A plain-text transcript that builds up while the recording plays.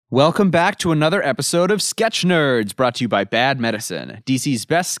Welcome back to another episode of Sketch Nerds, brought to you by Bad Medicine, DC's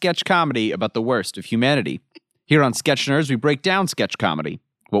best sketch comedy about the worst of humanity. Here on Sketch Nerds, we break down sketch comedy.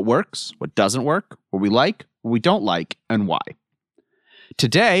 What works, what doesn't work, what we like, what we don't like, and why.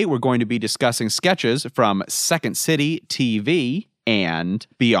 Today, we're going to be discussing sketches from Second City TV and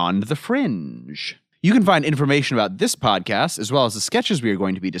Beyond the Fringe. You can find information about this podcast, as well as the sketches we are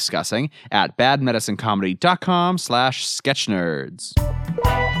going to be discussing, at badmedicinecomedy.com/sketchnerds.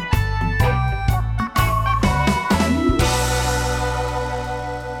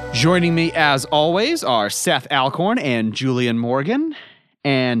 Joining me, as always, are Seth Alcorn and Julian Morgan.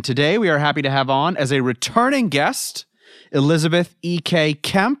 And today we are happy to have on, as a returning guest, Elizabeth E.K.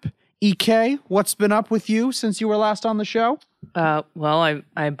 Kemp. E.K., what's been up with you since you were last on the show? Well,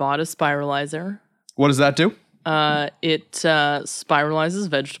 I bought a spiralizer. What does that do? It spiralizes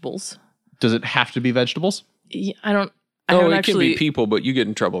vegetables. Does it have to be vegetables? Yeah, I don't It actually. can be people, but you get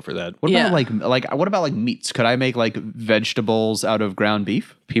in trouble for that. What Yeah. about what about meats? Could I make vegetables out of ground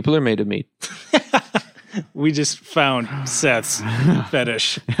beef? People are made of meat. We just found Seth's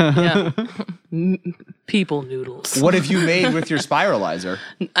fetish. Yeah. People noodles. What have you made with your spiralizer?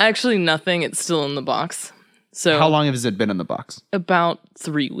 Actually, nothing. It's still in the box. So How long has it been in the box? about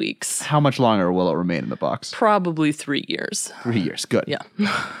 3 weeks. How much longer will it remain in the box? Probably 3 years. 3 years. Good. Yeah.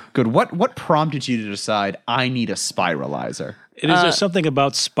 Good. What prompted you to decide I need a spiralizer? Is there something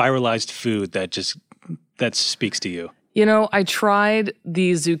about spiralized food that speaks to you? You know, I tried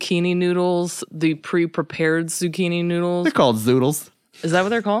the zucchini noodles, the pre-prepared zucchini noodles. They're called zoodles. Is that what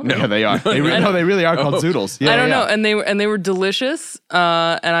they're called? Yeah, they are. They really are called zoodles. Yeah, I don't yeah. know, and they were delicious.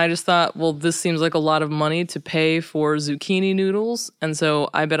 And I just thought, well, this seems like a lot of money to pay for zucchini noodles, and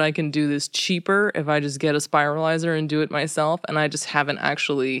so I bet I can do this cheaper if I just get a spiralizer and do it myself. And I just haven't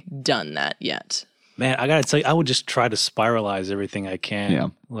actually done that yet. Man, I gotta tell you, I would just try to spiralize everything I can. Yeah.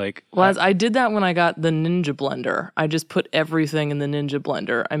 Well, I did that when I got the Ninja blender. I just put everything in the Ninja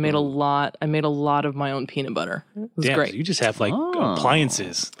blender. I made a lot of my own peanut butter. It was damn, great. so you just have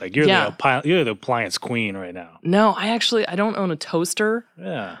appliances. Like you're Yeah. you're the appliance queen right now. No, I don't own a toaster.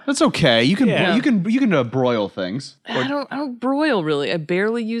 Yeah. That's okay. You can Yeah. you can broil things. I don't broil really. I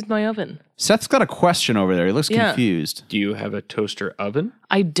barely use my oven. Seth's got a question over there. He looks Yeah. confused. Do you have a toaster oven?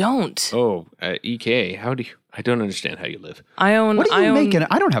 I don't. Oh, EK, how do you... I don't understand how you live. I own. What do you make in?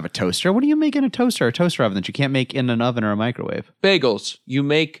 I don't have a toaster. What do you make in a toaster or a toaster oven that you can't make in an oven or a microwave? Bagels. You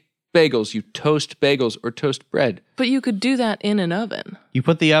make bagels. You toast bagels or toast bread. But you could do that in an oven. You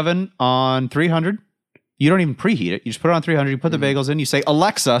put the oven on 300. You don't even preheat it. You just put it on 300. You put the bagels in. You say,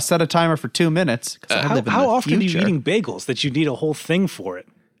 Alexa, set a timer for 2 minutes. 'Cause I live in How the often are you future. eating bagels that you need a whole thing for it?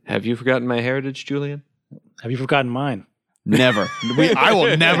 Have you forgotten my heritage, Julian? Have you forgotten mine? Never. I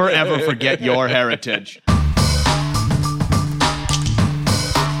will never, ever forget your heritage.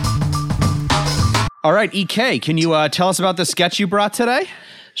 All right, EK, can you tell us about the sketch you brought today?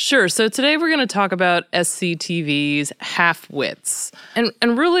 Sure. So today we're going to talk about SCTV's Half-Wits. And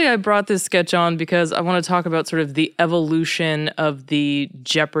really I brought this sketch on because I want to talk about sort of the evolution of the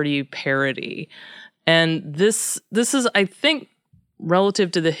Jeopardy parody. And this is, I think, relative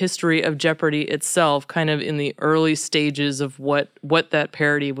to the history of Jeopardy itself, kind of in the early stages of what that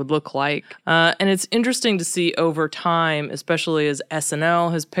parody would look like. And it's interesting to see over time, especially as SNL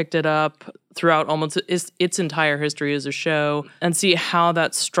has picked it up throughout almost its entire history as a show, and see how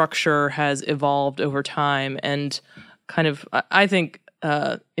that structure has evolved over time and kind of, I think,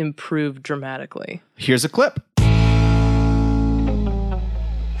 improved dramatically. Here's a clip.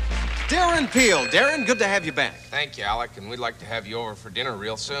 Darren Peel. Darren, good to have you back. Thank you, Alec, and we'd like to have you over for dinner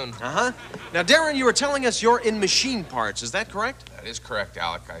real soon. Uh-huh. Now, Darren, you were telling us you're in machine parts. Is that correct? That is correct,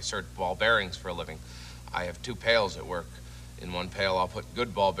 Alec. I sort ball bearings for a living. I have 2 pails at work. In one pail, I'll put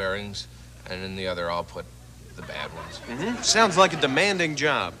good ball bearings, and in the other, I'll put the bad ones. Mm-hmm. Sounds like a demanding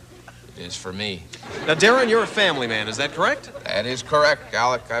job. It is for me. Now, Darren, you're a family man. Is that correct? That is correct,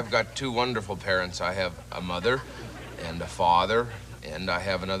 Alec. I've got 2 wonderful parents. I have a mother and a father, and I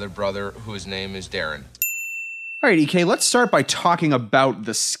have another brother whose name is Darren. All right, EK, let's start by talking about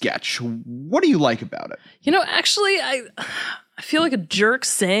the sketch. What do you like about it? You know, actually, I feel like a jerk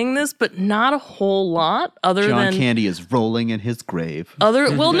saying this, but not a whole lot other John than... Candy is rolling in his grave.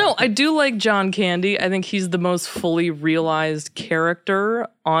 Well, no, I do like John Candy. I think he's the most fully realized character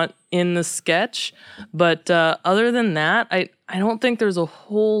in the sketch. But other than that, I don't think there's a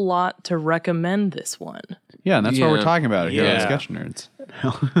whole lot to recommend this one. Yeah, and that's why we're Yeah. talking about it here on Yeah. Sketch Nerds.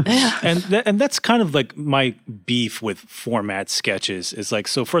 And that's kind of like my beef with format sketches is like,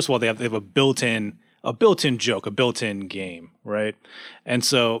 so first of all, they have a built-in joke, a built-in game, right? And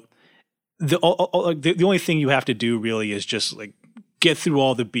so the only thing you have to do really is just like get through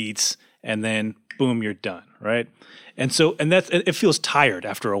all the beats, and then boom, you're done, right? And so, and it feels tired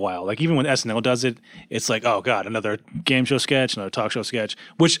after a while. Like even when SNL does it, it's like, oh God, another game show sketch, another talk show sketch,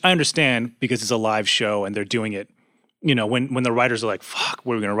 which I understand because it's a live show and they're doing it, when the writers are like, fuck,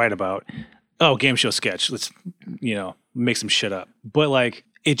 what are we going to write about? Oh, game show sketch. Let's, make some shit up. But like,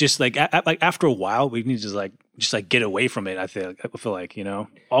 it just like, after a while, we need to just get away from it. I feel like,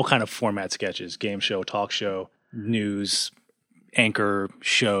 all kind of format sketches, game show, talk show, news, anchor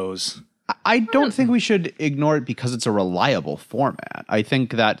shows. I don't think we should ignore it because it's a reliable format. I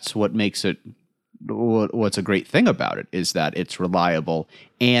think that's what makes it, what's a great thing about it is that it's reliable,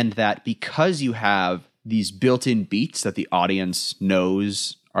 and that because you have these built-in beats that the audience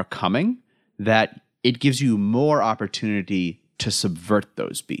knows are coming, that it gives you more opportunity to subvert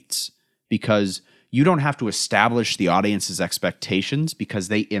those beats, because you don't have to establish the audience's expectations because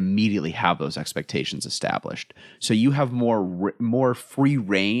they immediately have those expectations established. So you have more free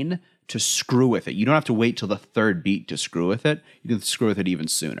reign to screw with it. You don't have to wait till the third beat to screw with it. You can screw with it even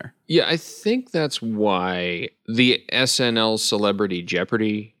sooner. Yeah, I think that's why the SNL Celebrity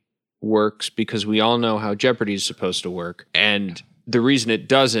Jeopardy works, because we all know how Jeopardy is supposed to work. And the reason it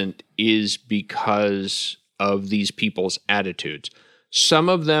doesn't is because of these people's attitudes. Some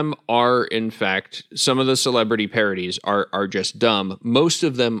of them are, in fact, some of the celebrity parodies are just dumb. Most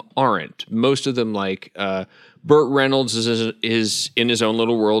of them aren't. Most of them, like Burt Reynolds is in his own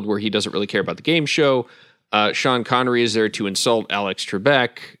little world where he doesn't really care about the game show. Sean Connery is there to insult Alex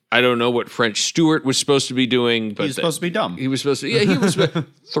Trebek. I don't know what French Stewart was supposed to be doing, but He's supposed to be dumb. He was supposed to. Yeah, he was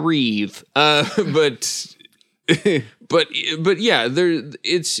thrive. But yeah,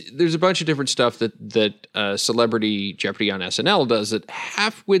 there's a bunch of different stuff that Celebrity Jeopardy on SNL does that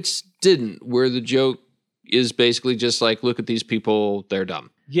Halfwits didn't, where the joke is basically just like, look at these people, they're dumb.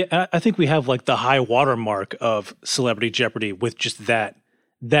 Yeah, I think we have like the high watermark of Celebrity Jeopardy with just that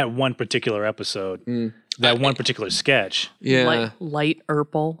one particular episode, that one particular sketch. Yeah, Light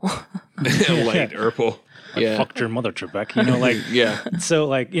Urple. Light Urple. Like, fucked your mother, Trebek. Yeah. So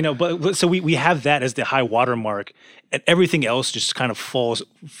but so we have that as the high watermark, and everything else just kind of falls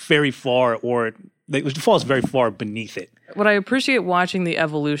very far, or it falls very far beneath it. What I appreciate watching the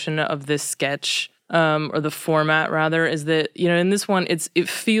evolution of this sketch, or the format rather, is that, in this one, it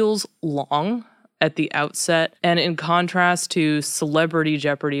feels long at the outset. And in contrast to Celebrity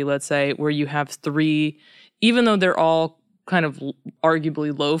Jeopardy, let's say, where you have three, even though they're all kind of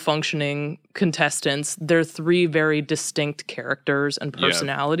arguably low-functioning contestants, they're three very distinct characters and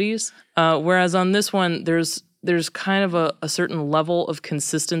personalities. Yeah. Whereas on this one, there's kind of a certain level of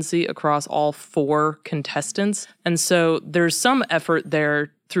consistency across all four contestants. And so there's some effort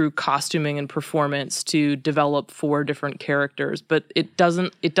there through costuming and performance to develop four different characters, but it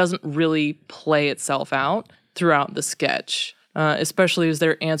doesn't really play itself out throughout the sketch. Especially as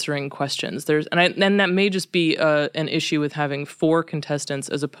they're answering questions. And that may just be an issue with having four contestants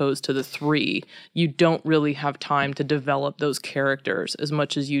as opposed to the three. You don't really have time to develop those characters as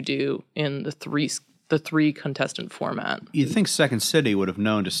much as you do in the three contestant format. You'd think Second City would have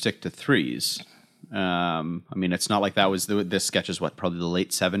known to stick to threes. It's not like that was this sketch is probably the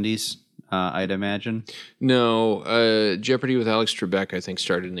late 70s. I'd imagine. No, Jeopardy with Alex Trebek, I think,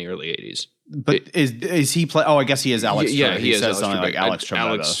 started in the early 80s. But is he play? Oh, I guess he is Alex. Yeah, Trebek. he is says something Alex like Alex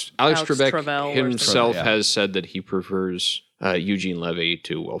Trebek. Alex Trebek Travell himself has said that he prefers Eugene Levy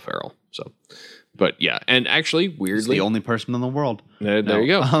to Will Ferrell. So, but yeah, and actually, weirdly, He's the only person in the world. There you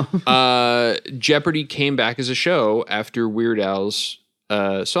go. Jeopardy came back as a show after Weird Al's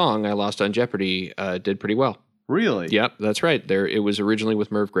song "I Lost on Jeopardy" did pretty well. Really? Yep, that's right. It was originally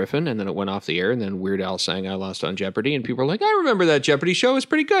with Merv Griffin, and then it went off the air, and then Weird Al sang "I Lost on Jeopardy," and people were like, "I remember that Jeopardy show; it's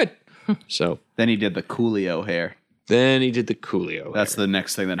pretty good." So then he did the Coolio hair. That's the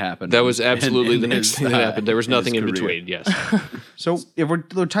next thing that happened. That was absolutely the next thing that happened. There was nothing in between. Yes. So if we're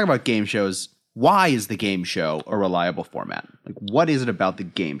talking about game shows, why is the game show a reliable format? Like, what is it about the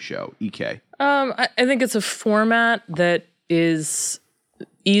game show, EK? I think it's a format that is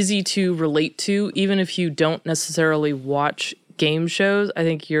easy to relate to, even if you don't necessarily watch game shows. I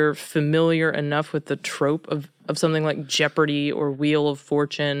think you're familiar enough with the trope of something like Jeopardy or Wheel of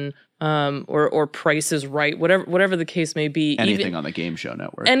Fortune, or Price is Right, whatever the case may be. Anything on the game show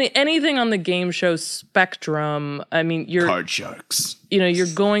network. Anything on the game show spectrum. I mean, you're Card Sharks. You're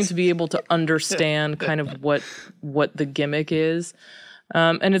going to be able to understand kind of what the gimmick is.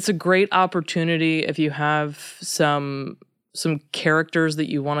 And it's a great opportunity if you have some characters that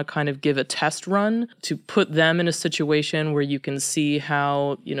you want to kind of give a test run, to put them in a situation where you can see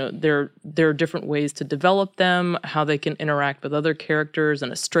how, there are different ways to develop them, how they can interact with other characters,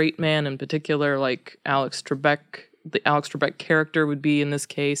 and a straight man in particular, like Alex Trebek the Alex Trebek character would be in this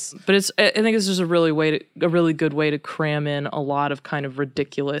case. But I think it's just a really good way to cram in a lot of kind of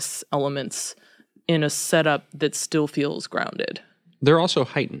ridiculous elements in a setup that still feels grounded. They're also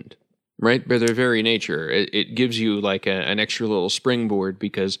heightened, right? By their very nature. It gives you like an extra little springboard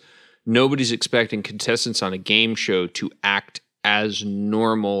because nobody's expecting contestants on a game show to act as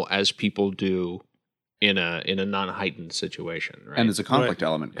normal as people do in a non-heightened situation, right? And there's a conflict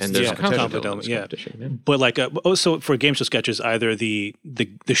element. And there's a conflict element, yeah. But like, also for game show sketches, either the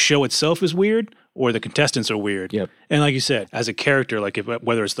show itself is weird or the contestants are weird. Yep. And like you said, as a character, like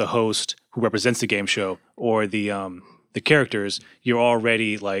whether it's the host who represents the game show or the characters, you're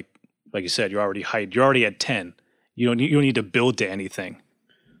already like you said, you're already at 10. You don't need to build to anything.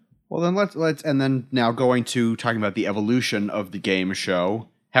 Well, then let's and then now going to talking about the evolution of the game show.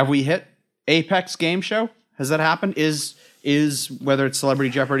 Have we hit Apex game show? Has that happened? Is whether it's Celebrity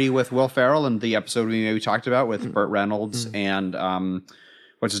Jeopardy with Will Ferrell and the episode we maybe talked about with Burt Reynolds and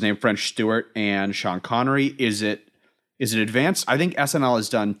what's his name, French Stewart and Sean Connery, is it advanced? I think SNL has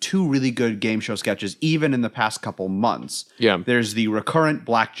done 2 really good game show sketches even in the past couple months. Yeah. There's the recurrent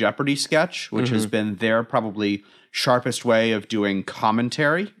Black Jeopardy sketch, which has been their probably sharpest way of doing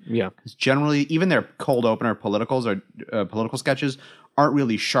commentary. Yeah. Generally, even their cold opener politicals or political sketches aren't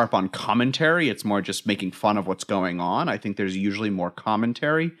really sharp on commentary. It's more just making fun of what's going on. I think there's usually more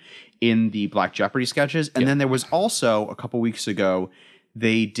commentary in the Black Jeopardy sketches. And then there was also, a couple weeks ago,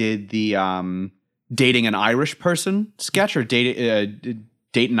 they did the dating an Irish person sketch or date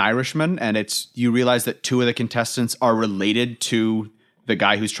an Irishman. And you realize that 2 of the contestants are related to the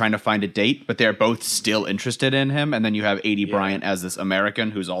guy who's trying to find a date, but they're both still interested in him. And then you have A.D. Bryant as this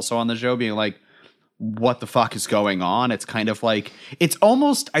American who's also on the show being like, what the fuck is going on? It's kind of like, it's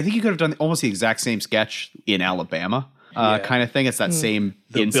almost, I think you could have done almost the exact same sketch in Alabama kind of thing. It's that same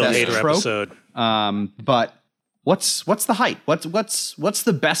The incest Bill Hader trope. episode. But what's the hype? What's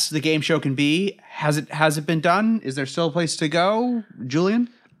the best the game show can be? Has it been done? Is there still a place to go, Julian?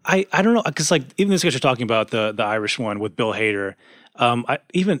 I don't know, because like even this guy you're talking about the Irish one with Bill Hader, I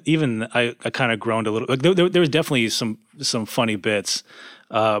kind of groaned a little. Like there was definitely some funny bits,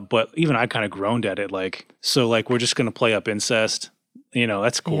 but even I kind of groaned at it. Like, so like we're just gonna play up incest.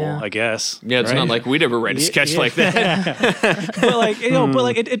 That's cool, I guess. Yeah, it's right? not like we'd ever write a sketch like that. But like,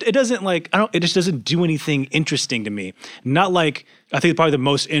 it doesn't like it just doesn't do anything interesting to me. Not like, I think probably the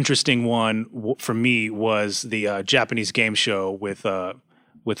most interesting one for me was the Japanese game show with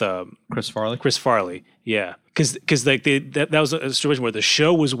Chris Farley. Chris Farley, yeah, because like that was a situation where the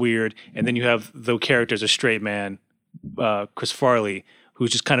show was weird, and then you have the character as a straight man, Chris Farley, who's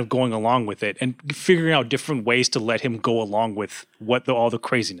just kind of going along with it and figuring out different ways to let him go along with all the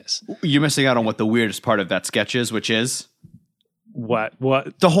craziness. You're missing out on what the weirdest part of that sketch is, which is What?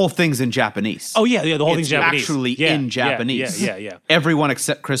 the whole thing's in Japanese. Oh yeah, the whole thing's Japanese. Actually in Japanese. Yeah. Everyone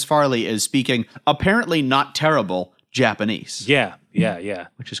except Chris Farley is speaking apparently not terrible Japanese. Yeah.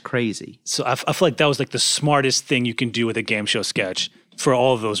 Which is crazy. So I feel like that was like the smartest thing you can do with a game show sketch for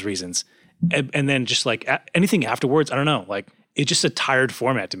all of those reasons. And then just like anything afterwards, I don't know, like it's just a tired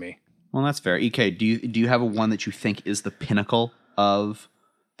format to me. Well, that's fair. EK, do you have a one that you think is the pinnacle of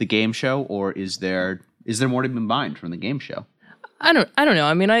the game show, or is there more to be mined from the game show? I don't know.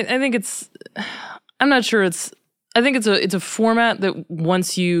 I mean, I think I'm not sure I think it's a format that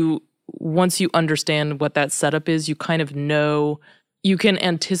once you understand what that setup is, you kind of know, you can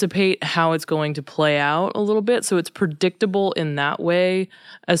anticipate how it's going to play out a little bit. So it's predictable in that way.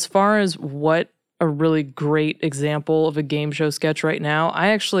 As far as what a really great example of a game show sketch right now, I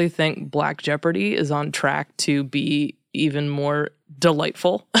actually think Black Jeopardy is on track to be even more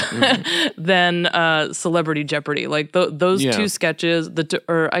delightful than Celebrity Jeopardy. Like those 2 sketches,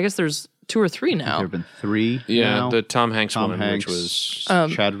 or I guess there's 2 or 3 now. There have been 3 Yeah, now. the Tom Hanks Tom one, Hanks, which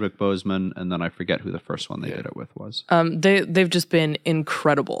was Chadwick Boseman, and then I forget who the first one they did it with was. They've just been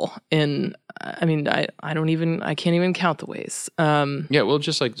incredible in, I mean, I can't even count the ways. yeah. Well,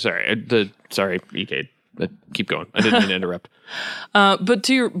 just like sorry, EK. Keep going. I didn't mean to interrupt. But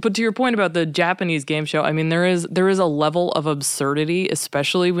to your point about the Japanese game show, I mean, there is a level of absurdity,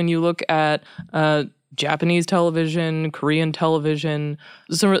 especially when you look at Japanese television, Korean television.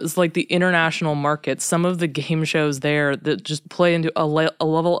 So it's like the international markets. Some of the game shows there that just play into a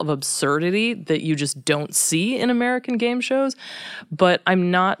level of absurdity that you just don't see in American game shows. But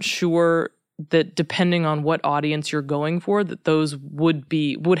I'm not sure that depending on what audience you're going for, that those would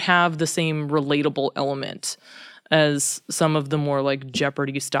have the same relatable element as some of the more like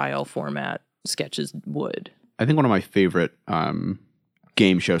Jeopardy style format sketches would. I think one of my favorite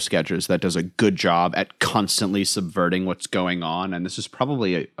game show sketches that does a good job at constantly subverting what's going on. And this is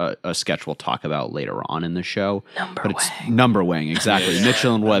probably a sketch we'll talk about later on in the show. Number Wang, exactly.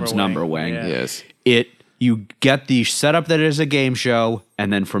 Mitchell and Webb's Number Wang. Yeah. Yes. You get the setup that it is a game show,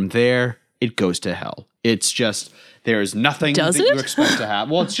 and then from there it goes to hell. It's just there's nothing Does that it? you expect to have.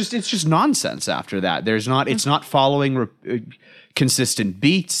 Well, it's just nonsense after that. It's not following consistent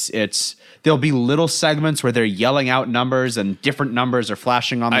beats. There'll be little segments where they're yelling out numbers and different numbers are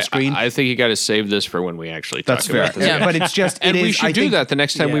flashing on the screen. I think you got to save this for when we actually talk That's fair. about this. Yeah. But it's just And it we is- should I do think- that the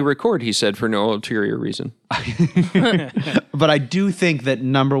next time we Yeah. record, he said, for no ulterior reason. But I do think that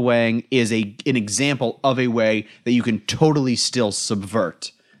Number Wang is an example of a way that you can totally still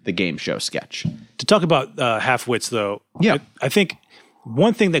subvert the game show sketch. To talk about half-wits, though, Yeah. I think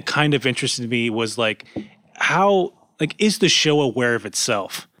one thing that kind of interested me was like how is the show aware of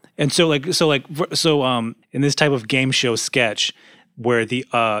itself? And so in this type of game show sketch where the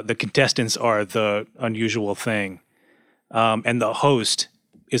contestants are the unusual thing, and the host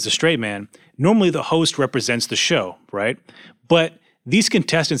is the straight man. Normally, the host represents the show, right? But these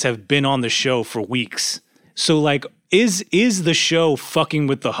contestants have been on the show for weeks. So like, is the show fucking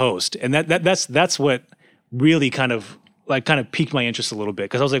with the host? And that's what really kind of piqued my interest a little bit,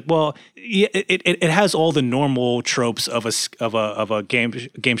 because I was like, well, yeah, it has all the normal tropes of a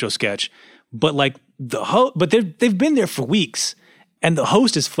game show sketch, but like but they've been there for weeks, and the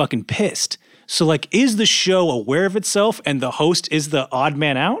host is fucking pissed. So like, is the show aware of itself, and the host is the odd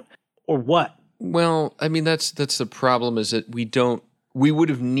man out, or what? Well, I mean, that's the problem, is that we would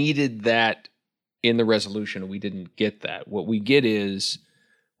have needed that in the resolution, and we didn't get that. What we get is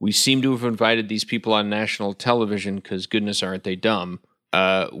we seem to have invited these people on national television because goodness aren't they dumb,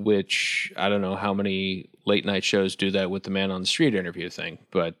 which I don't know how many late night shows do that with the man on the street interview thing,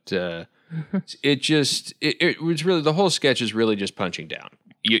 but it was really, the whole sketch is really just punching down.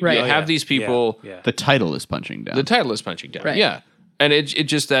 You have these people. Yeah. The title is punching down. The title is punching down. Right. Yeah. And it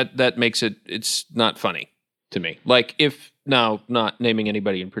just that makes it's not funny to me. Like, if now, not naming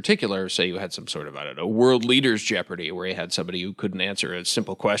anybody in particular, say you had some sort of, I don't know, World Leaders Jeopardy where you had somebody who couldn't answer a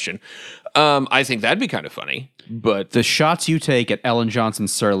simple question. I think that'd be kind of funny. But The shots you take at Ellen Johnson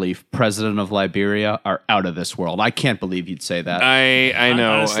Sirleaf, president of Liberia, are out of this world. I can't believe you'd say that. I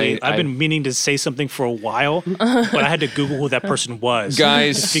know. Honestly, I've been meaning to say something for a while, but I had to Google who that person was,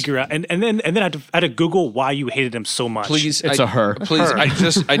 Guys. to figure out, and then I had to Google why you hated him so much. please, It's a her. Please, I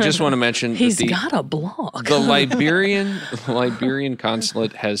just want to mention He's that got a blog. the Liberian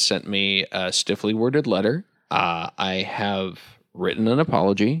consulate has sent me a stiffly worded letter. I have written an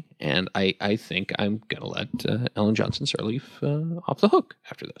apology, and I think I'm going to let Ellen Johnson Sirleaf off the hook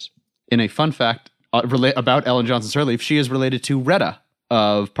after this. In a fun fact about Ellen Johnson Sirleaf, she is related to Retta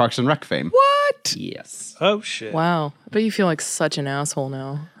of Parks and Rec fame. What? Yes. Oh shit! Wow. I bet you feel like such an asshole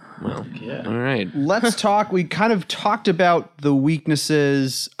now. Well, all right. Let's talk. We kind of talked about the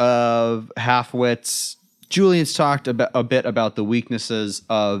weaknesses of half-wits. Julian's talked a bit about the weaknesses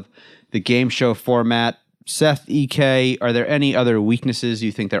of the game show format. Seth, EK, are there any other weaknesses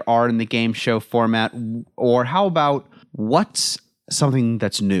you think there are in the game show format? Or how about what's something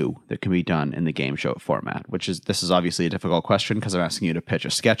that's new that can be done in the game show format? This is obviously a difficult question because I'm asking you to pitch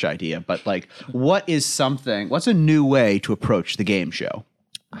a sketch idea, but like, what's a new way to approach the game show?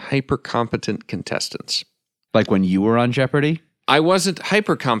 Hyper competent contestants. Like when you were on Jeopardy? I wasn't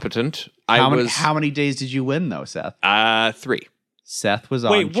hyper competent. How many days did you win though, Seth? 3. Seth was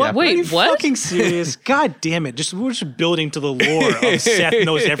on Wait, what? Jeopardy. Wait, Are you what? fucking serious? God damn it! We're just building to the lore of Seth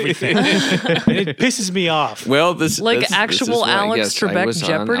knows everything. And it pisses me off. Well, Like actual Alex Trebek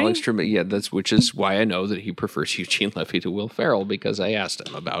Jeopardy? Alex Trebek, yeah, which is why I know that he prefers Eugene Levy to Will Ferrell, because I asked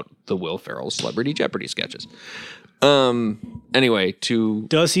him about the Will Ferrell Celebrity Jeopardy sketches. Anyway,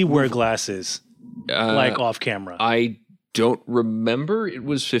 Does he wear glasses? Like off camera? I don't remember. It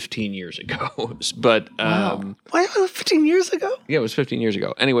was 15 years ago, but Wow. Why? 15 years ago? yeah, it was 15 years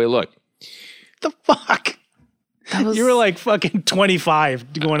ago. Anyway, look, The fuck? That was, You were like fucking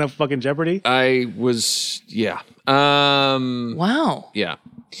 25 going up fucking Jeopardy? I was, yeah, wow. yeah.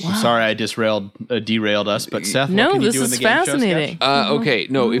 I'm sorry I derailed us, but Seth, No, what can you this do in is the game show fascinating. sketch? Okay,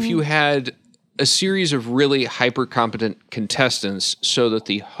 no, if you had a series of really hyper competent contestants, so that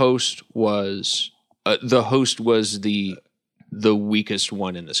the host was the weakest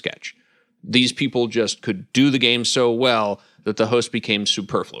one in the sketch. These people just could do the game so well that the host became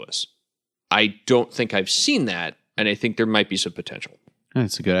superfluous. I don't think I've seen that, and I think there might be some potential.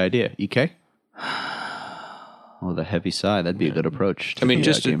 That's a good idea. EK? Oh, the heavy sigh. That'd be a good approach. I mean, the,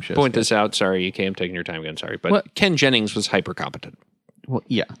 just to game show point sketch. this out, sorry, EK, I'm taking your time again, sorry, but What? Ken Jennings was hyper competent. Well,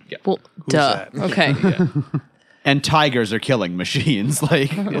 yeah. Well, duh. that? Okay. And tigers are killing machines.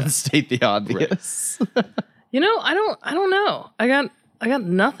 Like, let's state the obvious. You know, I don't know. I got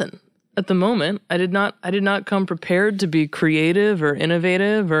nothing at the moment. I did not come prepared to be creative or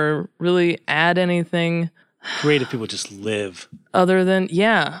innovative or really add anything Creative people just live. other than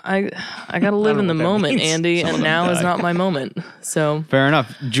I got to live in the what that moment, means. Andy, Some of and them now is die. not my moment. So Fair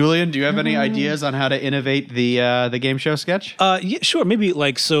enough. Julian, do you have any ideas on how to innovate the game show sketch? Yeah, sure. Maybe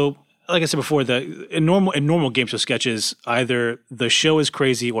like I said before, in normal game show sketches, either the show is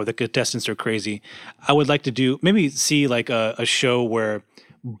crazy or the contestants are crazy. I would like to see like a show where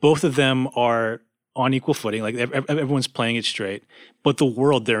both of them are on equal footing, like everyone's playing it straight, but the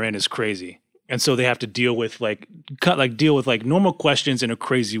world they're in is crazy, and so they have to deal with normal questions in a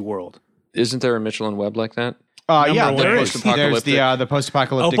crazy world. Isn't there a Mitchell and Webb like that? Yeah, Number there one. is. There's the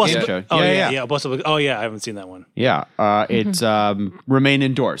post-apocalyptic game show. I haven't seen that one. Yeah. It's Remain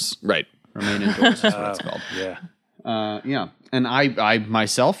Indoors. Right. Remain Indoors is what it's called. Yeah. Yeah. And I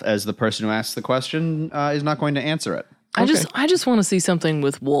myself, as the person who asked the question, is not going to answer it. I just want to see something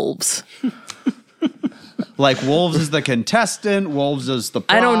with wolves. Like wolves is the contestant, wolves is the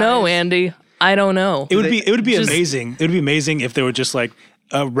prize. I don't know, Andy. I don't know. It would be just- amazing. It would be amazing if they were just like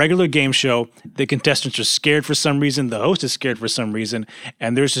a regular game show. The contestants are scared for some reason. The host is scared for some reason,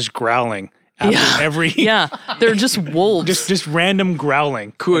 and there's just growling after every. Yeah, they're just wolves. Just random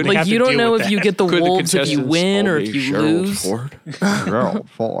growling. And they like have you to don't deal know with if that. you get the Could the wolves if you contestants win all or be if you Gerald lose. Ford? Gerald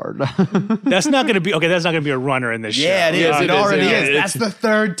Ford. That's not going to be okay. That's not going to be a runner in this show. Yeah, it is. Yes, It it is. already Yeah, is. it That's the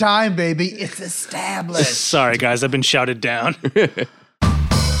third time, baby. It's established. Sorry, guys. I've been shouted down.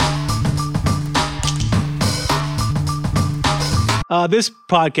 This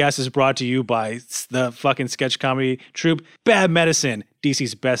podcast is brought to you by the fucking sketch comedy troupe Bad Medicine,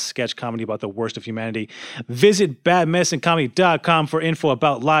 DC's best sketch comedy about the worst of humanity. Visit badmedicinecomedy.com for info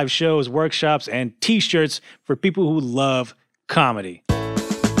about live shows, workshops, and t-shirts for people who love comedy.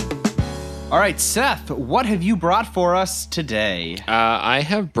 All right, Seth, what have you brought for us today? I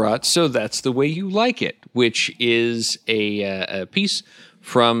have brought So That's the Way You Like It, which is a piece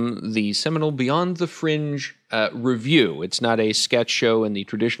from the seminal Beyond the Fringe review. It's not a sketch show in the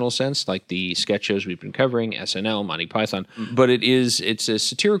traditional sense, like the sketch shows we've been covering, SNL, Monty Python, but it's a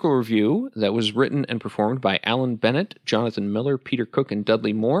satirical review that was written and performed by Alan Bennett, Jonathan Miller, Peter Cook, and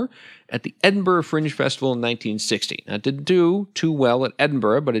Dudley Moore at the Edinburgh Fringe Festival in 1960. Now, it didn't do too well at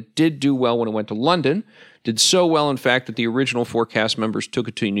Edinburgh, but it did do well when it went to London. Did so well, in fact, that the original 4 cast members took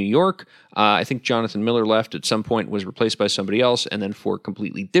it to New York. I think Jonathan Miller left at some point, was replaced by somebody else, and then 4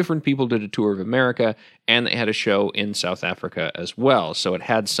 completely different people did a tour of America, and they had a show in South Africa as well. So it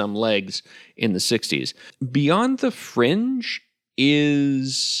had some legs in the 60s. Beyond the Fringe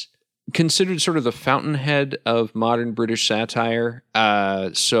is considered sort of the fountainhead of modern British satire.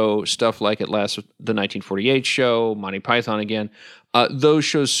 So stuff like At Last, the 1948 show, Monty Python again, those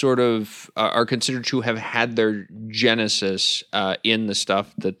shows sort of are considered to have had their genesis in the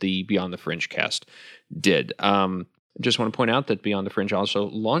stuff that the Beyond the Fringe cast did. Just want to point out that Beyond the Fringe also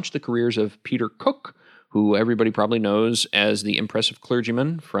launched the careers of Peter Cook, who everybody probably knows as the impressive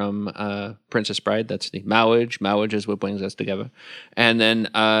clergyman from Princess Bride. That's the Marriage is what brings us together. And then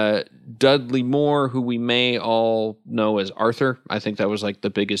Dudley Moore, who we may all know as Arthur. I think that was like the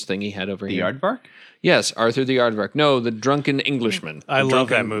biggest thing he had over The here. Aardvark? Yes, Arthur the Aardvark. No, the Drunken Englishman. I The love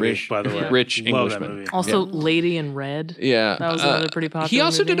that drunken, movie, rich, by the way. Rich Love that Englishman. movie. Also, Lady in Red. Yeah. That was another pretty popular He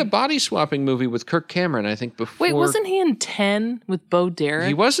also movie. did a body swapping movie with Kirk Cameron, I think, before. Wait, wasn't he in 10 with Bo Derek?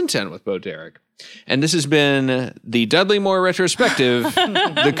 He was in 10 with Bo Derek. And this has been the Dudley Moore retrospective,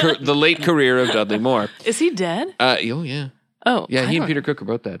 the late career of Dudley Moore. Is he dead? Oh, yeah. Oh, Yeah, I he and don't- Peter Cook are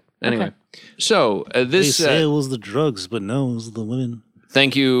both dead. Anyway. So, this... it was the drugs, but no, it was the women.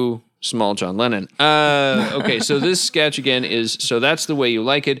 Thank you, Small John Lennon. Okay, so this sketch again is So That's the Way You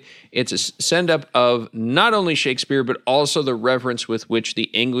Like It. It's a send-up of not only Shakespeare, but also the reverence with which the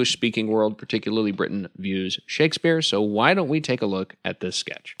English-speaking world, particularly Britain, views Shakespeare. So why don't we take a look at this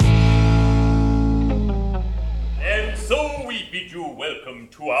sketch? And so we bid you welcome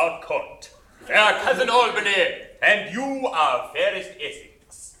to our court, fair cousin Albany, and you our fairest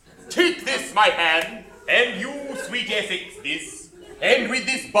Essex. Take this, my hand, and you, sweet Essex, this, and with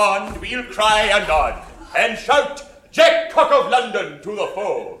this bond we'll cry a nod, and shout, Jack Cock of London to the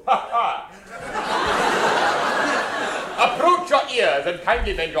foe. Ha ha! Approach your ears and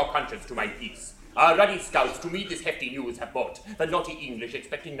kindly lend your conscience to my piece. Our ruddy scouts to meet this hefty news have brought. The naughty English,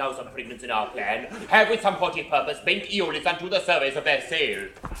 expecting now some pregnants in our clan, have with some haughty purpose bent Aeolus unto the service of their sail.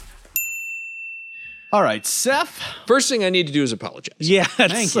 All right, Seth. First thing I need to do is apologize. Yeah,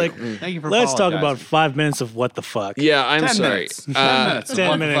 Thank it's you. like, Thank you for let's talk about apologizing. 5 minutes of what the fuck. Yeah, I'm 10 sorry. minutes. 10 minutes. 10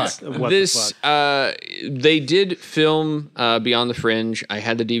 What the minutes fuck? of what This the fuck. they did film Beyond the Fringe. I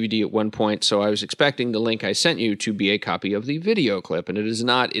had the DVD at one point, so I was expecting the link I sent you to be a copy of the video clip, and it is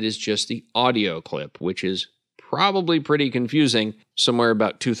not. It is just the audio clip, which is probably pretty confusing somewhere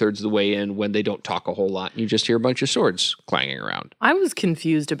about 2/3 of the way in when they don't talk a whole lot and you just hear a bunch of swords clanging around. I was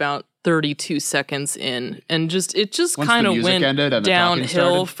confused about 32 seconds in, and it just Once kind the of music went ended and the talking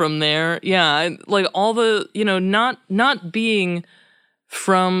downhill started? from there. Yeah, like all the, not being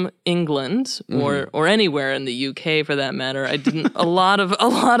from England or anywhere in the UK for that matter. I didn't a lot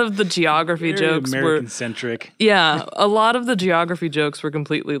of the geography Very jokes were American-centric. yeah, a lot of the geography jokes were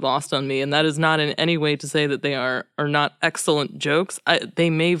completely lost on me, and that is not in any way to say that they are not excellent jokes.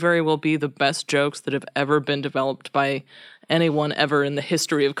 They may very well be the best jokes that have ever been developed by anyone ever in the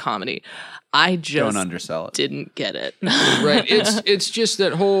history of comedy. I just Don't undersell it. didn't get it. Right. It's just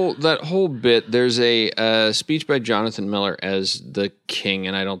that whole bit. There's a speech by Jonathan Miller as the king,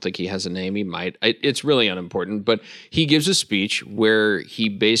 and I don't think he has a name. He might. It's really unimportant, but he gives a speech where he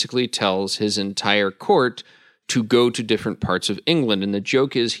basically tells his entire court to go to different parts of England, and the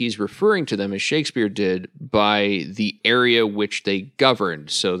joke is he's referring to them as Shakespeare did by the area which they governed.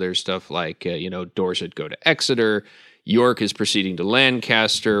 So there's stuff like Dorset go to Exeter. York is proceeding to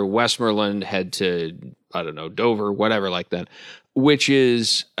Lancaster, Westmoreland head to, I don't know, Dover, whatever like that, which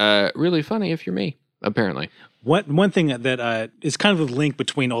is really funny if you're me, apparently. One thing that is kind of a link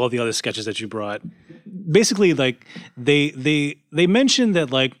between all the other sketches that you brought, basically, like they mentioned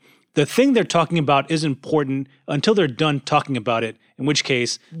that like the thing they're talking about is important until they're done talking about it. In which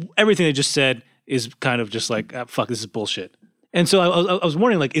case, everything they just said is kind of just like, fuck, this is bullshit. And so I was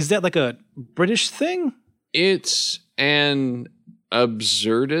wondering, like, is that like a British thing? It's an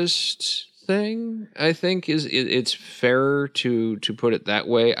absurdist thing, I think. It's fairer to put it that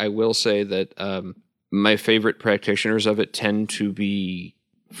way. I will say that my favorite practitioners of it tend to be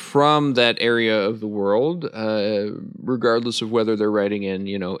from that area of the world, regardless of whether they're writing in,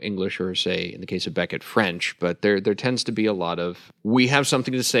 English or, say, in the case of Beckett, French. But there tends to be a lot of, we have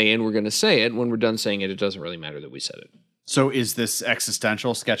something to say and we're going to say it. When we're done saying it, it doesn't really matter that we said it. So is this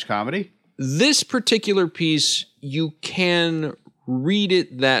existential sketch comedy? This particular piece, you can read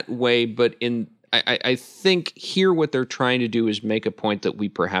it that way, but I think here what they're trying to do is make a point that we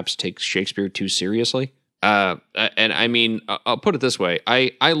perhaps take Shakespeare too seriously. And I mean, I'll put it this way.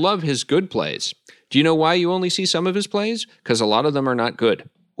 I love his good plays. Do you know why you only see some of his plays? Because a lot of them are not good.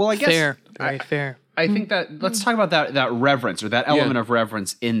 Well, I guess Fair, very fair. I think that let's talk about that reverence or that element of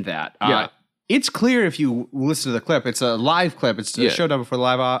reverence in that. Yeah. It's clear if you listen to the clip. It's a live clip. It's a show done before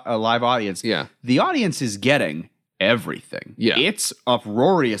a live audience. Yeah. The audience is getting everything. Yeah. It's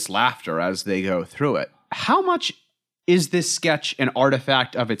uproarious laughter as they go through it. How much is this sketch an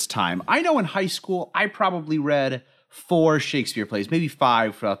artifact of its time? I know in high school, I probably read 4 Shakespeare plays, maybe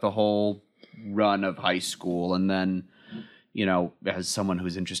 5 throughout the whole run of high school. And then, as someone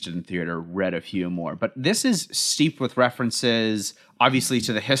who's interested in theater, read a few more. But this is steeped with references, obviously,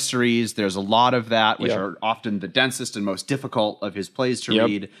 to the histories. There's a lot of that, which are often the densest and most difficult of his plays to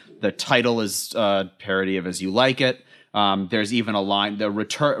read. The title is a parody of As You Like It. There's even a line, the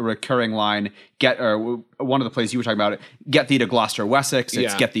recurring line, one of the plays you were talking about, get thee to Gloucester, Wessex.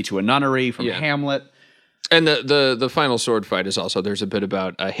 It's get thee to a nunnery from Hamlet. And the final sword fight is also, there's a bit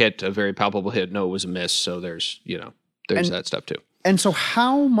about a hit, a very palpable hit. No, it was a miss. So there's that stuff too. And so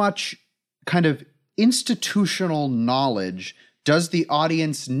how much kind of institutional knowledge does the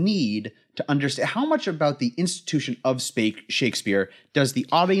audience need to understand? How much about the institution of Shakespeare does the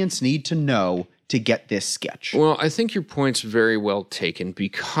audience need to know to get this sketch? Well, I think your point's very well taken,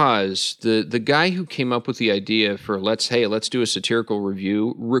 because the guy who came up with the idea for let's do a satirical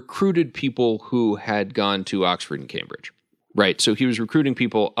review recruited people who had gone to Oxford and Cambridge. Right. So he was recruiting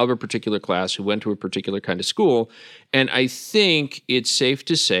people of a particular class who went to a particular kind of school. And I think it's safe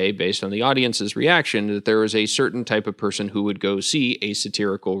to say, based on the audience's reaction, that there is a certain type of person who would go see a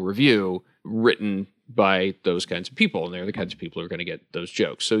satirical review written by those kinds of people. And they're the kinds of people who are going to get those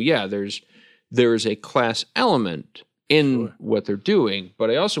jokes. So yeah, there's a class element in what they're doing.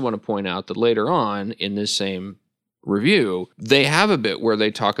 But I also want to point out that later on in this same review, they have a bit where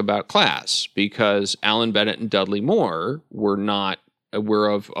they talk about class, because Alan Bennett and Dudley Moore were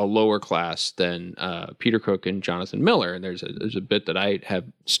of a lower class than Peter Cook and Jonathan Miller. And there's a bit that I have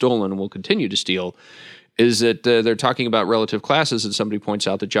stolen and will continue to steal, is that they're talking about relative classes, and somebody points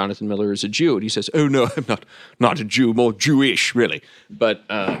out that Jonathan Miller is a Jew, and he says, "Oh no, I'm not a Jew, more Jewish, really." But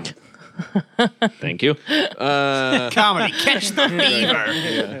thank you. Comedy, catch the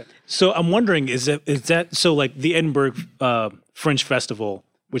fever. So I'm wondering, is that so like the Edinburgh Fringe Festival,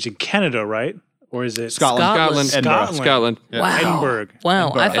 which in Canada, right? Or is it Scotland. Scotland. Yeah. Wow. Edinburgh.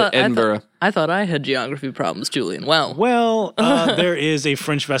 Wow. Edinburgh. I thought I had geography problems, Julian. Wow. Well, there is a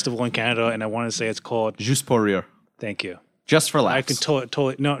Fringe Festival in Canada, and I want to say it's called. Juste pour rire. Thank you. Just for laughs. I can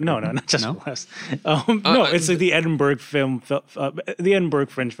totally no, not just for laughs. No, it's like the Edinburgh the Edinburgh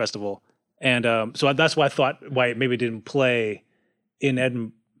Fringe Festival, and so that's why I thought why it maybe didn't play in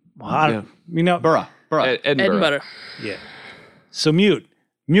Edinburgh. Burra. Edinburgh. Yeah. So mute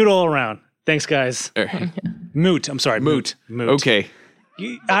all around. Thanks, guys. Moot. I'm sorry. Moot. Okay.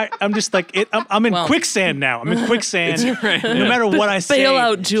 I'm just like it. I'm in quicksand now. I'm in quicksand. No matter what I say. Bail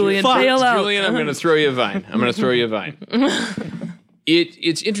out, Julian. Fuck. Bail out. Julian, I'm going to throw you a vine.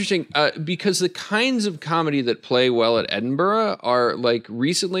 It's interesting because the kinds of comedy that play well at Edinburgh are like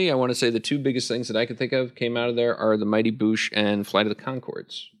recently, I want to say the two biggest things that I can think of came out of there are The Mighty Boosh and Flight of the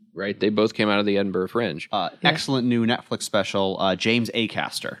Conchords, right? They both came out of the Edinburgh Fringe. Excellent new Netflix special, James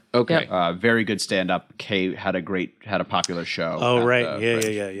Acaster. Okay. Very good stand-up. Kay had a popular show. Oh, at right. the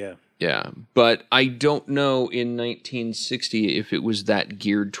Fringe. Yeah. Yeah, but I don't know in 1960 if it was that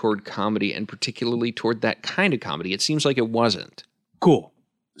geared toward comedy and particularly toward that kind of comedy. It seems like it wasn't. Cool.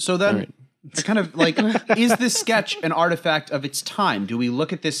 So then, I kind of like, is this sketch an artifact of its time? Do we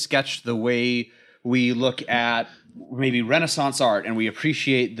look at this sketch the way we look at maybe Renaissance art and we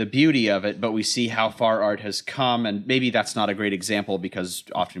appreciate the beauty of it, but we see how far art has come? And maybe that's not a great example because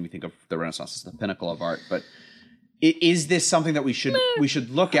often we think of the Renaissance as the pinnacle of art, but is this something that we should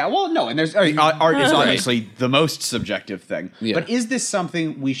look at? Well, no, and there's art is obviously the most subjective thing. Yeah. But is this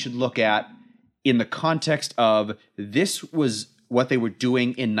something we should look at in the context of this was what they were doing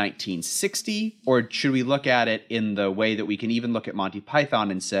in 1960, or should we look at it in the way that we can even look at Monty Python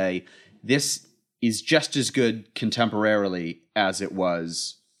and say this is just as good contemporarily as it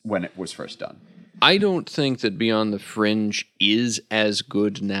was when it was first done? I don't think that Beyond the Fringe is as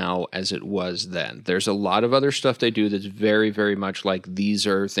good now as it was then. There's a lot of other stuff they do that's very, very much like these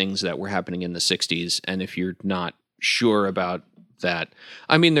are things that were happening in the 60s, and if you're not sure about that.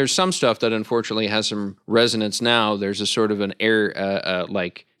 I mean, there's some stuff that unfortunately has some resonance now. There's a sort of an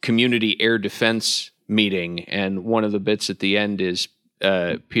like community air defense meeting, and one of the bits at the end is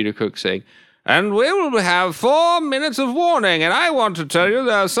Peter Cook saying, "And we will have 4 minutes of warning, and I want to tell you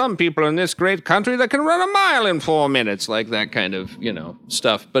there are some people in this great country that can run a mile in 4 minutes," like that kind of,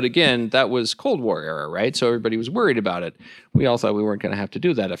 stuff. But again, that was Cold War era, right? So everybody was worried about it. We all thought we weren't going to have to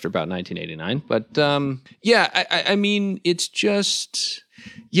do that after about 1989. But I mean, it's just...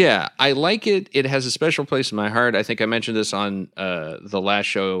 Yeah, I like it. It has a special place in my heart. I think I mentioned this on the last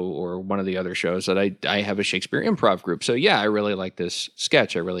show or one of the other shows that I have a Shakespeare improv group. So yeah, I really like this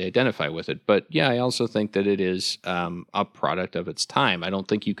sketch. I really identify with it. But yeah, I also think that it is a product of its time. I don't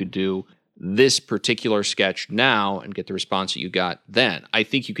think you could do this particular sketch now and get the response that you got then. I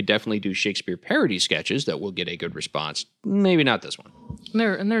think you could definitely do Shakespeare parody sketches that will get a good response. Maybe not this one.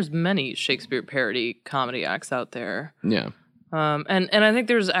 There's many Shakespeare parody comedy acts out there. Yeah. And I think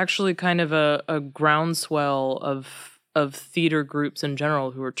there's actually kind of a groundswell of theater groups in general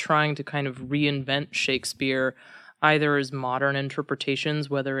who are trying to kind of reinvent Shakespeare, either as modern interpretations,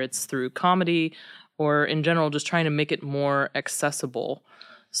 whether it's through comedy or in general just trying to make it more accessible.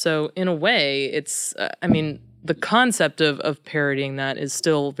 So in a way, it's, the concept of parodying that is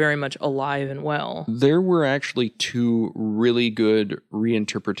still very much alive and well. There were actually 2 really good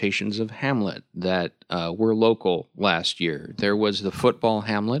reinterpretations of Hamlet that were local last year. There was the football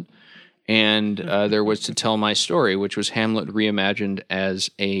Hamlet, and there was To Tell My Story, which was Hamlet reimagined as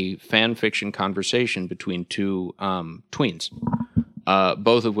a fan fiction conversation between 2 tweens.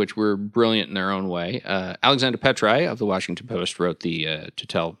 Both of which were brilliant in their own way. Alexander Petri of the Washington Post wrote the To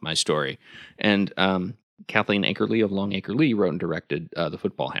Tell My Story, and Kathleen Ankerley of Long Acre Lee wrote and directed the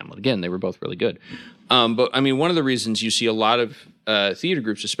football Hamlet. Again, they were both really good. But I mean, one of the reasons you see a lot of theater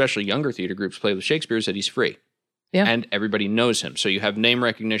groups, especially younger theater groups, play with Shakespeare is that he's free. Yeah. And everybody knows him. So you have name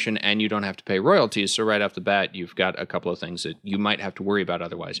recognition and you don't have to pay royalties. So right off the bat, you've got a couple of things that you might have to worry about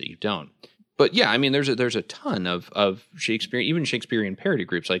otherwise that you don't. But yeah, I mean, there's a ton of Shakespeare, even Shakespearean parody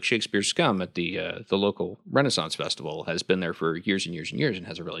groups like Shakespeare Scum at the local Renaissance Festival has been there for years and years and years and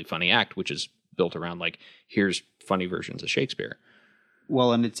has a really funny act, which is built around like, here's funny versions of Shakespeare.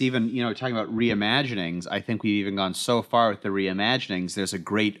 Well, and it's even, talking about reimaginings, I think we've even gone so far with the reimaginings. There's a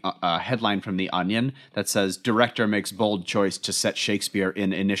great headline from The Onion that says, "Director makes bold choice to set Shakespeare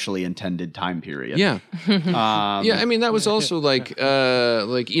in initially intended time period." Yeah. Yeah, I mean, that was also like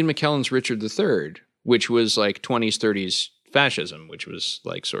Ian McKellen's Richard III, which was like 20s, 30s fascism, which was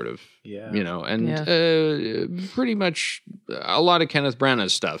like sort of, Yeah. you know, and pretty much a lot of Kenneth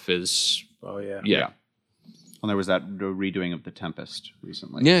Branagh's stuff is, Oh yeah. yeah. Well, there was that redoing of The Tempest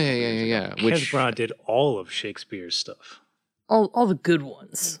recently. Yeah. Kenneth Which, Branagh did all of Shakespeare's stuff. All the good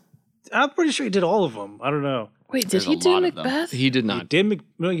ones. I'm pretty sure he did all of them. I don't know. Wait, did There's he a do lot of them. Macbeth? he did He not. did.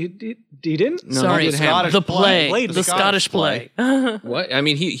 No, he didn't. No, Sorry, he did Hamlet. the play, Played the the Scottish Scottish play. What? I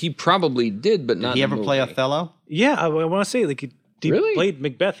mean, he probably did, but not. Did he in the ever play movie. Othello? Yeah, I want to say like he Really? played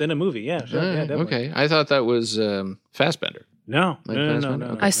Macbeth in a movie. Yeah, sure, yeah, definitely. Okay, I thought that was Fassbender. No, Like no. Fassbender?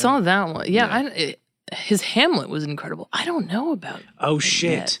 Okay. I saw that one. Yeah, his Hamlet was incredible. I don't know about. Oh Macbeth.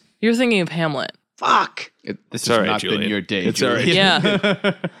 shit! You're thinking of Hamlet. Fuck. This It's has all right, not Julian. been your day, It's all right. Julian.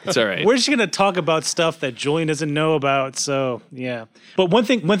 Yeah. It's all right. We're just gonna talk about stuff that Julian doesn't know about. So yeah. But one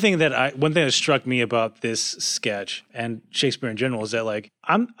thing that struck me about this sketch and Shakespeare in general is that like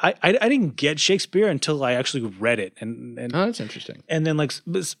I didn't get Shakespeare until I actually read it and Oh, that's interesting. and then like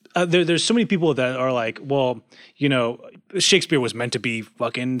there's so many people that are like, well, you know, Shakespeare was meant to be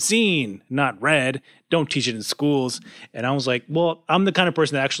fucking seen, not read. Don't teach it in schools. And I was like, well, I'm the kind of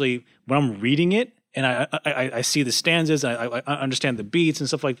person that actually, when I'm reading it and I see the stanzas, I understand the beats and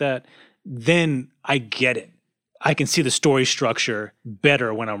stuff like that, then I get it. I can see the story structure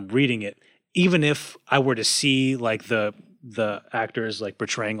better when I'm reading it, even if I were to see like the actors like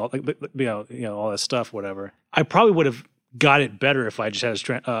portraying all like you know all that stuff, whatever. I probably would have got it better if I just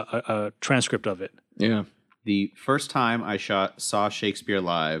had a transcript of it. Yeah. The first time I saw Shakespeare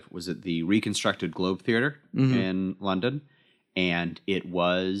live was at the reconstructed Globe Theatre in London, and it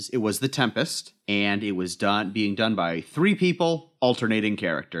was The Tempest, and it was being done by 3 people alternating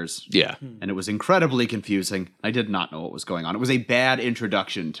characters. Yeah. And it was incredibly confusing. I did not know what was going on. It was a bad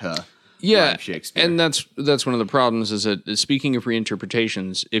introduction to live Shakespeare. And that's one of the problems is that speaking of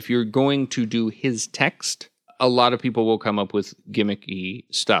reinterpretations, if you're going to do his text, a lot of people will come up with gimmicky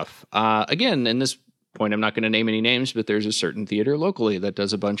stuff. Again, in this point, I'm not going to name any names, but there's a certain theater locally that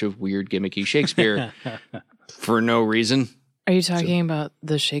does a bunch of weird gimmicky Shakespeare for no reason. Are you talking about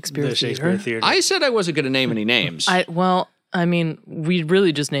the Shakespeare The Shakespeare Theater? Theater. I said I wasn't going to name any names. I mean, we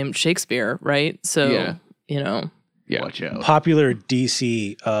really just named Shakespeare, right? So, Yeah. you know. yeah. Watch out. Popular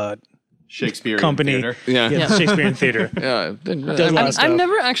DC Shakespeare company. Theater. Yeah. Yeah, the Shakespearean Theater. Yeah. Does a lot of stuff. I've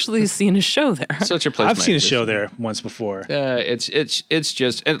never actually seen a show there. Such a place. I've seen a might show exist. there once before. It's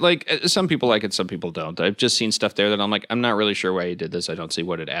just like some people like it, some people don't. I've just seen stuff there that I'm like, I'm not really sure why he did this. I don't see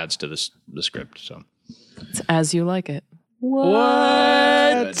what it adds to the script. So, It's as you like it. What? all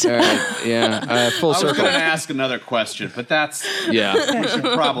right, yeah, full I was circle. going to ask another question, but Yeah, we should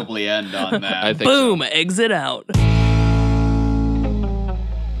probably end on that. I think so. Boom, exit out.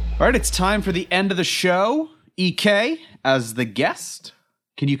 All right, it's time for the end of the show. EK, as the guest,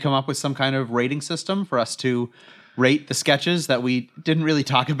 can you come up with some kind of rating system for us to rate the sketches that we didn't really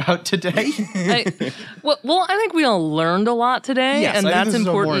talk about today? Well, I think we all learned a lot today, Yes, and I think that's this is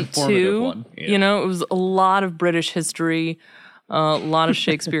a more important informative too. one. You know, it was a lot of British history, a lot of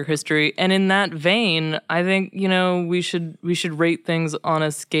Shakespeare history, and in that vein, I think we should rate things on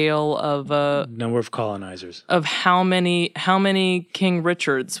a scale of Number of colonizers. how many King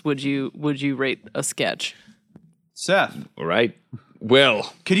Richards would you rate a sketch? Seth, All right.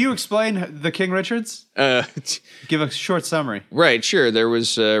 Well, could you explain the King Richards? Give a short summary. right, sure. There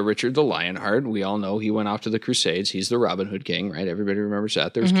was Richard the Lionheart. We all know he went off to the Crusades. He's the Robin Hood King, right? Everybody remembers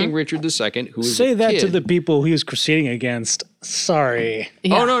that. There's King Richard II, who was Say a that to kid. the people he was crusading against. Sorry.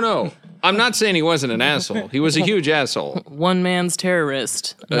 Oh no. I'm not saying he wasn't an asshole. He was a huge asshole. One man's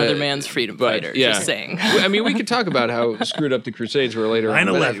terrorist, another man's freedom But fighter. yeah, Just saying. I mean, we could talk about how screwed up the Crusades were later on.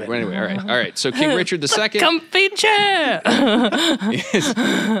 9/11. But anyway, all right. So King Richard II. Comfy chair.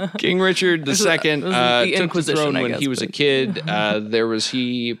 King Richard II the took the Inquisition, throne I when guess, he was a but- kid.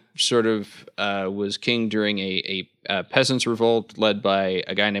 He sort of was king during a peasants' revolt led by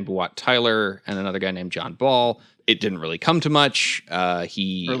a guy named Wat Tyler and another guy named John Ball. It didn't really come to much.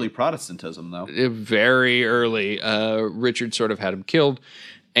 Early Protestantism, though. Very early, Richard sort of had him killed.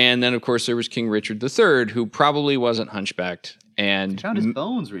 And then, of course, there was King Richard III, who probably wasn't hunchbacked. And Found his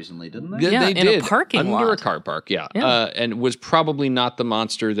bones recently, didn't they? Yeah, Yeah, they in a did. parking under lot. a car park, yeah. Yeah. And was probably not the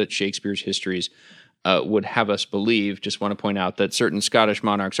monster that Shakespeare's histories would have us believe. Just want to point out that certain Scottish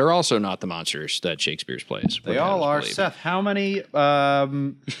monarchs are also not the monsters that Shakespeare's plays. They would have all us are. believe. Seth, how many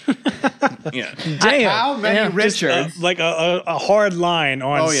Yeah. Damn. how many Yeah. Richards? Like a hard line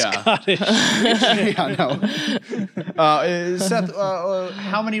on Oh, yeah. Scottish. Yeah, no. Seth,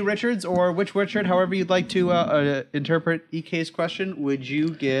 how many Richards, or which Richard, however you'd like to interpret EK's question, would you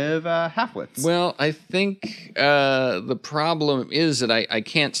give half-wits? Well, I think the problem is that I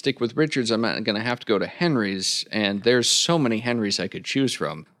can't stick with Richards. I'm going to have to go to Henry's, and there's so many Henrys I could choose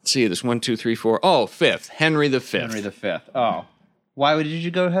from. Let's see, there's 1, 2, 3, 4. Oh, fifth. Henry V. Henry V. Oh. Why did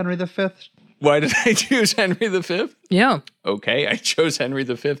you go Henry V? Why did I choose Henry V? Yeah. Okay, I chose Henry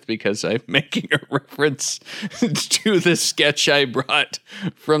V because I'm making a reference to the sketch I brought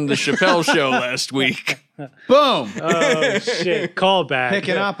from the Chappelle Show last week. Boom! Oh, shit. Call back.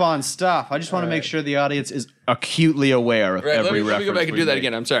 Picking up on stuff. I just want to make sure the audience is acutely aware of every reference. Let me go back and do that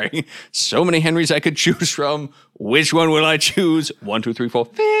again. I'm sorry. So many Henrys I could choose from. Which one will I choose? 1, 2, 3, 4,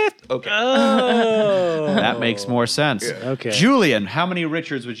 fifth. Okay. Oh. That makes more sense. Yeah. Okay. Julian, how many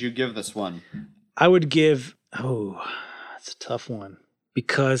Richards would you give this one? I would give, that's a tough one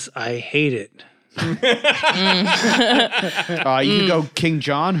because I hate it. You could go King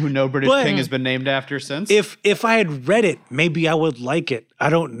John, who no British king has been named after since. If I had read it, maybe I would like it. I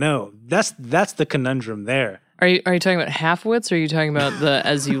don't know. That's the conundrum there. Are you talking about half-wits or are you talking about the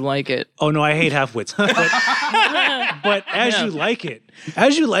as you like it? Oh, no, I hate half-wits. But as you like it.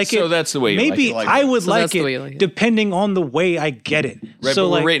 As you like it. So that's the way you maybe like it. I would So like that's the way you it like it. depending on the way I get it. Right, so but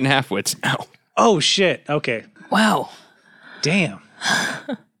like, we're rating half-wits now. oh, shit. Okay. Wow. Damn.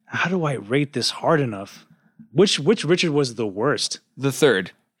 How do I rate this hard enough? Which Richard was the worst? The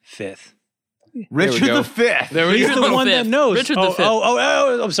third. Fifth. Richard go. V. There we He's go. the one Fifth. that knows. Richard the oh, Fifth.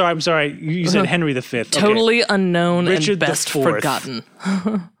 oh, I'm sorry. You said Henry V. Okay. Totally unknown Richard and the best Fourth. forgotten.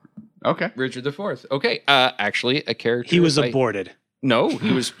 Okay. Richard IV. Okay, actually, a character. He was I- aborted. No,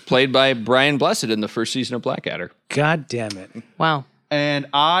 he was played by Brian Blessed in the first season of Blackadder. God damn it. Wow. And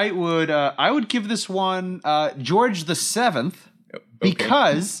I would give this one George VII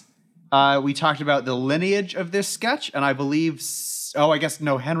because we talked about the lineage of this sketch, and I believe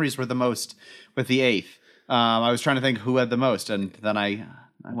Henry's were the most with the 8th. I was trying to think who had the most, and then I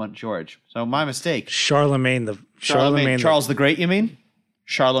went George. So my mistake. Charlemagne. Charles the Great, you mean?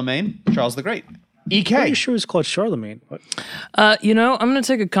 Charlemagne, Charles the Great. EK. Are you sure it's called Charlemagne? What? I'm going to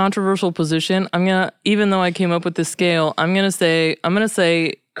take a controversial position. Even though I came up with this scale, I'm going to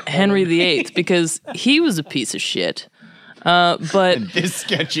say Henry VIII because he was a piece of shit. But This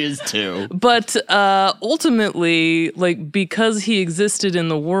sketch is too. But ultimately, like, because he existed in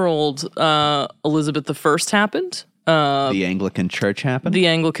the world, Elizabeth I happened. The Anglican Church happened. The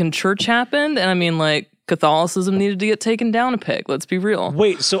Anglican Church happened, and I mean, like, Catholicism needed to get taken down a peg. Let's be real.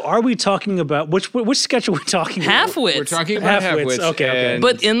 Wait, so are we talking about which sketch are we talking about? Half-wits. We're talking about Half-wits, half-wits. okay. and-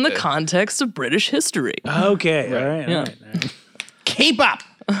 But in the context of British history. Okay, all right. Yeah. All right. Keep up.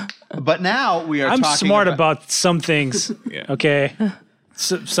 But now we are I'm talking smart about some things. Okay,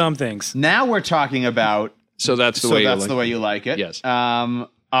 some things. Now we're talking about. So that's the So way. that's you the like way you like it. Yes.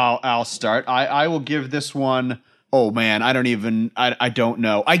 I'll start. I will give this one. Oh man, I don't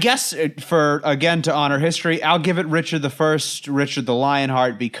know. I guess to honor history, I'll give it Richard I, Richard the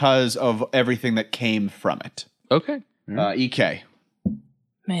Lionheart, because of everything that came from it. Okay. EK.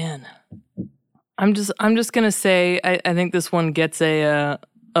 Man. I'm just gonna say I think this one gets a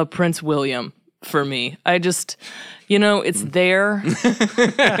Prince William for me. I just, it's there. He's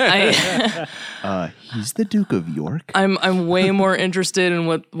the Duke of York. I'm way more interested in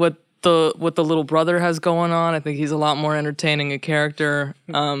what the little brother has going on. I think he's a lot more entertaining a character.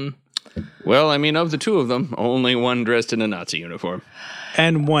 Well, I mean, of the two of them, only one dressed in a Nazi uniform.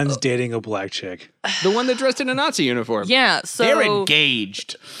 And one's dating a black chick. The one that dressed in a Nazi uniform. Yeah, so They're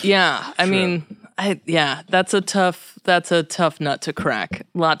engaged. yeah, I mean, that's a tough nut to crack.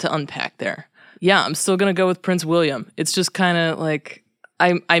 A lot to unpack there. Yeah, I'm still gonna go with Prince William. It's just kind of like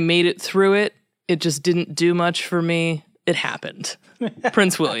I made it through it. It just didn't do much for me. It happened.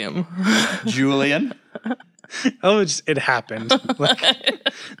 Prince William. Julian. It happened. Like,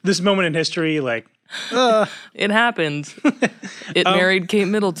 this moment in history, like, It happened. It married Kate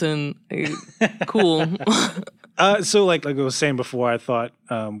Middleton. Cool. so like I was saying before, I thought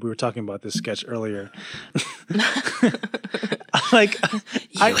we were talking about this sketch earlier. I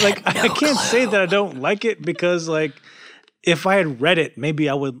can't say that I don't like it because like if I had read it, maybe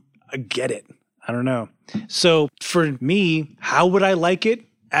I would get it. I don't know. So for me, how would I like it?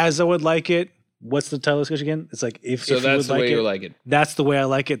 As I would like it. What's the title of the sketch again? It's like if So you that's would the like way it, you like it. That's the way I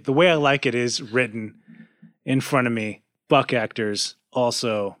like it. The way I like it is written in front of me. Buck actors,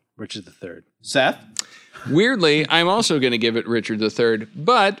 also Richard III. Seth. Weirdly, I'm also going to give it Richard III,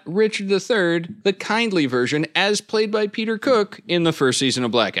 but Richard III, the kindly version, as played by Peter Cook in the first season of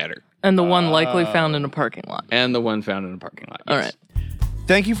Blackadder. And the one likely found in a parking lot. And the one found in a parking lot. All yes. right.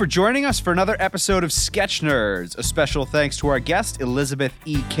 Thank you for joining us for another episode of Sketch Nerds. A special thanks to our guest, Elizabeth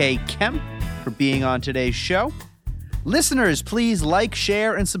E.K. Kemp, for being on today's show. Listeners, please like,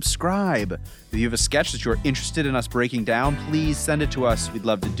 share, and subscribe. If you have a sketch that you're interested in us breaking down, please send it to us. We'd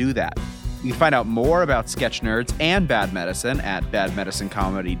love to do that. You can find out more about Sketch Nerds and Bad Medicine at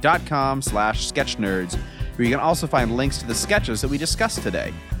badmedicinecomedy.com/sketchnerds, where you can also find links to the sketches that we discussed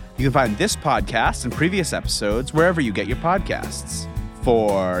today. You can find this podcast and previous episodes wherever you get your podcasts.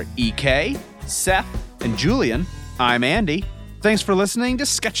 For EK, Seth, and Julian, I'm Andy. Thanks for listening to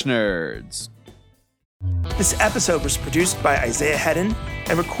Sketch Nerds. This episode was produced by Isaiah Hedden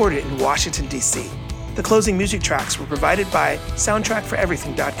and recorded in Washington, D.C. The closing music tracks were provided by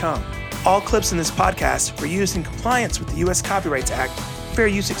SoundtrackForEverything.com. All clips in this podcast were used in compliance with the U.S. Copyrights Act Fair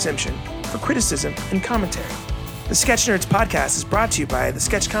Use Exemption for criticism and commentary. The Sketch Nerds podcast is brought to you by the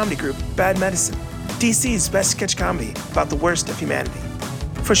sketch comedy group Bad Medicine, DC's best sketch comedy about the worst of humanity.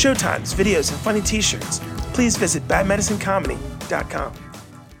 For showtimes, videos, and funny t-shirts, please visit badmedicinecomedy.com.